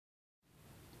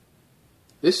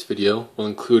This video will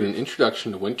include an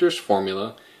introduction to Winter's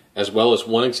formula as well as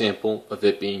one example of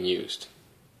it being used.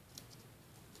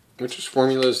 Winter's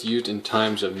formula is used in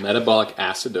times of metabolic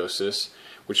acidosis,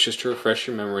 which, just to refresh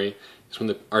your memory, is when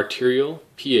the arterial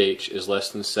pH is less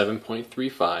than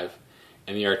 7.35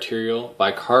 and the arterial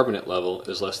bicarbonate level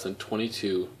is less than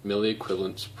 22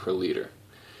 milliequivalents per liter.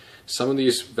 Some of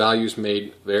these values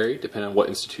may vary depending on what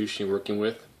institution you're working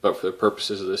with, but for the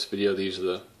purposes of this video, these are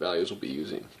the values we'll be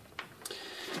using.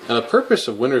 Now, the purpose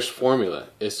of Winter's formula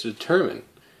is to determine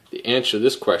the answer to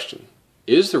this question: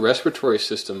 is the respiratory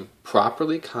system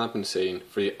properly compensating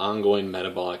for the ongoing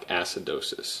metabolic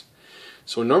acidosis?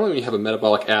 So normally when you have a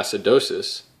metabolic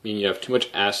acidosis, meaning you have too much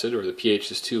acid or the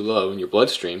pH is too low in your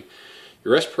bloodstream,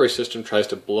 your respiratory system tries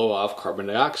to blow off carbon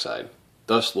dioxide,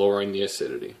 thus lowering the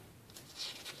acidity.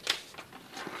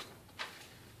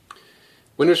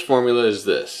 Winter's formula is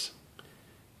this: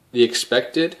 the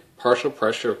expected partial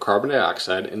pressure of carbon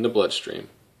dioxide in the bloodstream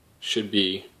should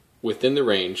be within the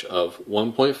range of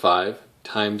 1.5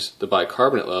 times the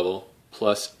bicarbonate level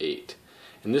plus 8.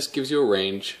 And this gives you a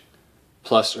range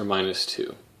plus or minus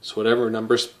 2. So whatever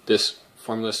numbers this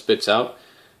formula spits out,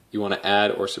 you want to add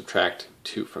or subtract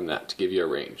 2 from that to give you a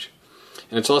range.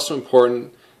 And it's also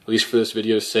important, at least for this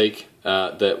video's sake,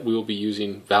 that we will be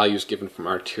using values given from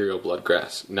arterial blood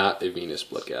gas, not a venous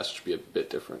blood gas, which would be a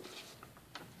bit different.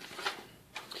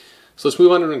 So let's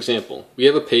move on to an example. We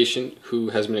have a patient who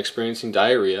has been experiencing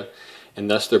diarrhea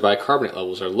and thus their bicarbonate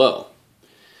levels are low.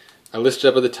 I listed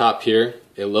up at the top here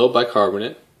a low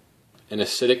bicarbonate, an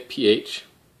acidic pH,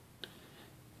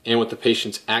 and with the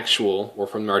patient's actual, or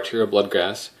from the arterial blood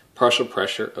gas, partial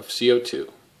pressure of CO2.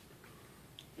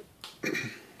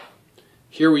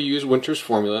 Here we use Winter's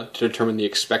formula to determine the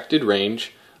expected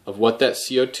range of what that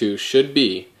CO2 should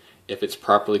be if it's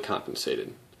properly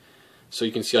compensated. So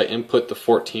you can see I input the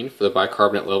 14 for the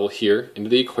bicarbonate level here into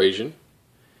the equation.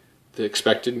 The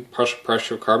expected partial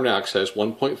pressure of carbon dioxide is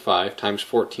 1.5 times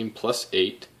 14 plus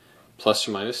 8 plus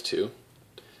or minus 2.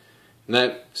 And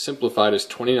that simplified is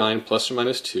 29 plus or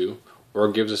minus 2,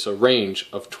 or gives us a range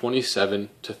of 27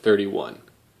 to 31.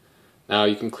 Now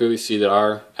you can clearly see that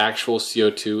our actual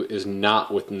CO2 is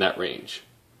not within that range.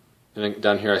 And then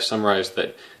down here I summarized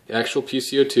that the actual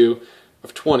PCO2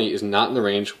 of 20 is not in the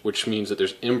range, which means that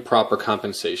there's improper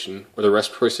compensation, or the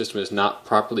respiratory system is not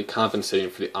properly compensating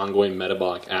for the ongoing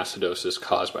metabolic acidosis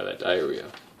caused by that diarrhea.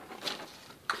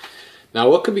 Now,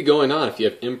 what could be going on if you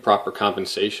have improper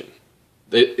compensation?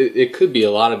 It could be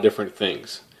a lot of different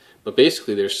things, but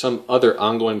basically there's some other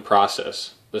ongoing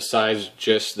process besides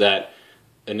just that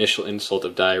initial insult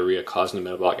of diarrhea causing the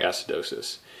metabolic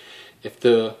acidosis. If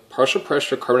the partial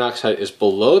pressure of carbon dioxide is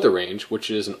below the range, which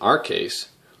is in our case,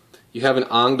 you have an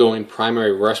ongoing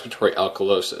primary respiratory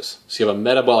alkalosis. So you have a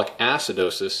metabolic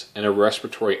acidosis and a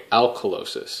respiratory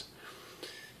alkalosis.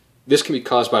 This can be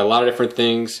caused by a lot of different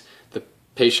things. The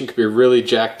patient could be really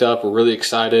jacked up or really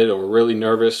excited or really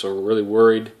nervous or really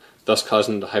worried, thus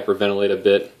causing them to hyperventilate a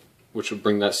bit, which would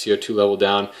bring that CO2 level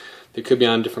down. They could be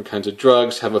on different kinds of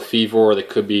drugs, have a fever, or they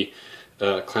could be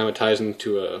acclimatizing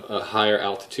to a higher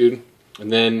altitude. And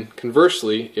then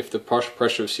conversely, if the partial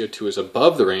pressure of CO2 is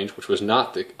above the range, which was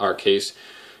not our case,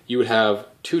 you would have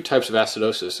two types of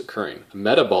acidosis occurring: a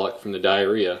metabolic from the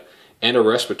diarrhea and a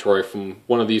respiratory from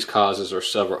one of these causes or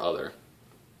several other.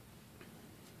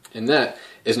 And that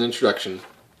is an introduction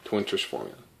to Winter's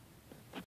formula.